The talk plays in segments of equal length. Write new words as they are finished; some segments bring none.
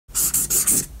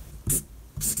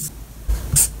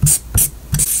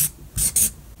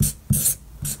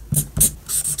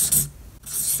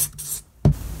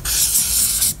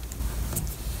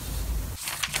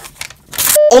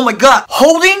Oh my god.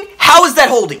 Holding? How is that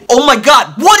holding? Oh my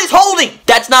god. What is holding?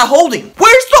 That's not holding.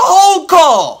 Where's the hold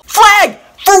call? Flag!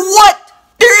 For what?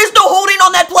 There is no holding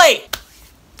on that play.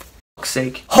 For fuck's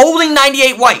sake. Holding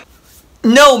 98 white.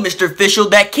 No, Mr. Official,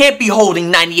 that can't be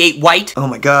holding 98 white. Oh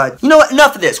my god. You know what?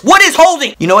 Enough of this. What is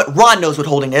holding? You know what? Ron knows what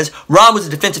holding is. Ron was a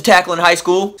defensive tackle in high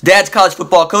school. His dad's college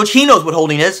football coach. He knows what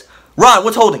holding is. Ron,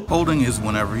 what's holding? Holding is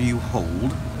whenever you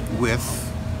hold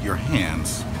with your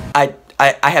hands.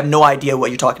 I have no idea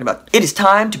what you're talking about. It is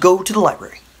time to go to the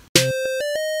library.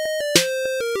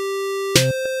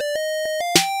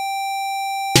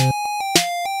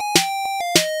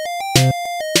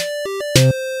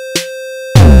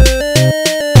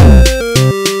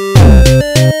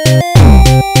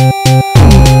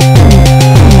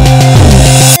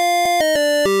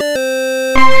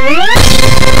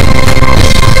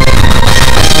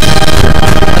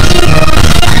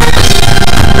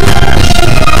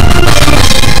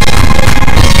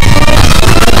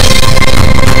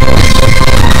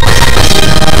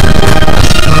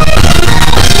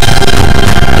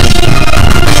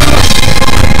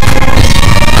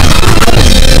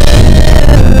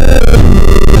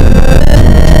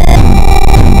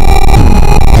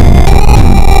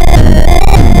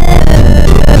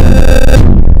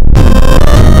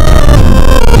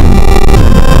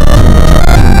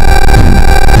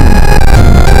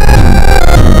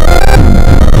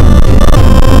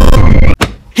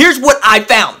 I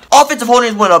found. Offensive holding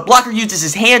is when a blocker uses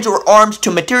his hands or arms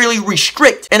to materially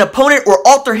restrict an opponent or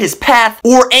alter his path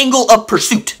or angle of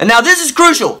pursuit. And now this is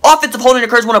crucial. Offensive holding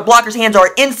occurs when a blocker's hands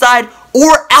are inside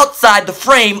or outside the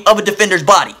frame of a defender's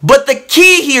body. But the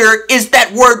key here is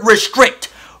that word restrict.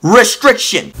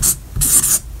 Restriction.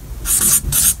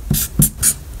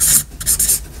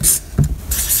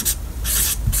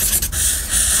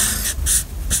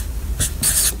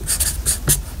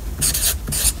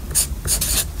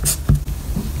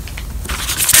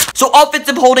 So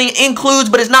offensive holding includes,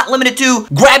 but is not limited to,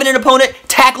 grabbing an opponent,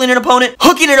 tackling an opponent,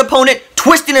 hooking an opponent,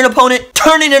 twisting an opponent,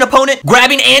 turning an opponent,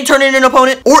 grabbing and turning an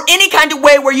opponent, or any kind of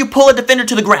way where you pull a defender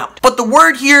to the ground. But the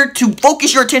word here to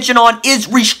focus your attention on is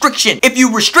restriction. If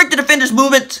you restrict the defender's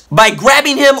movements by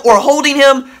grabbing him or holding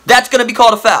him, that's going to be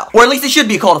called a foul. Or at least it should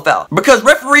be called a foul. Because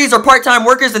referees are part-time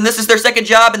workers and this is their second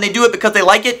job and they do it because they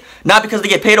like it, not because they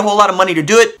get paid a whole lot of money to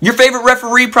do it. Your favorite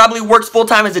referee probably works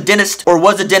full-time as a dentist or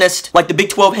was a dentist, like the Big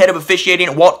 12 head of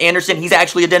officiating, Walt Anderson. He's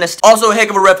actually a dentist. Also a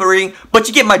heck of a referee, but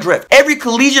you get my drift. Every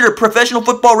collegiate or professional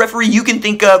football referee you can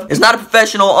think of is not a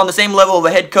professional on the same level of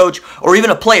a head coach or even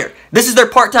a player. This is their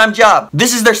part-time job.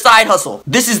 This is their side hustle.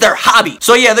 This is their hobby.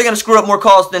 So yeah, they're gonna screw up more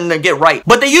calls than they get right.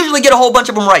 But they usually get a whole bunch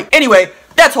of them right. Anyway,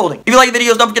 that's holding. If you like the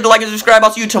videos, don't forget to like and subscribe.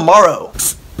 I'll see you tomorrow.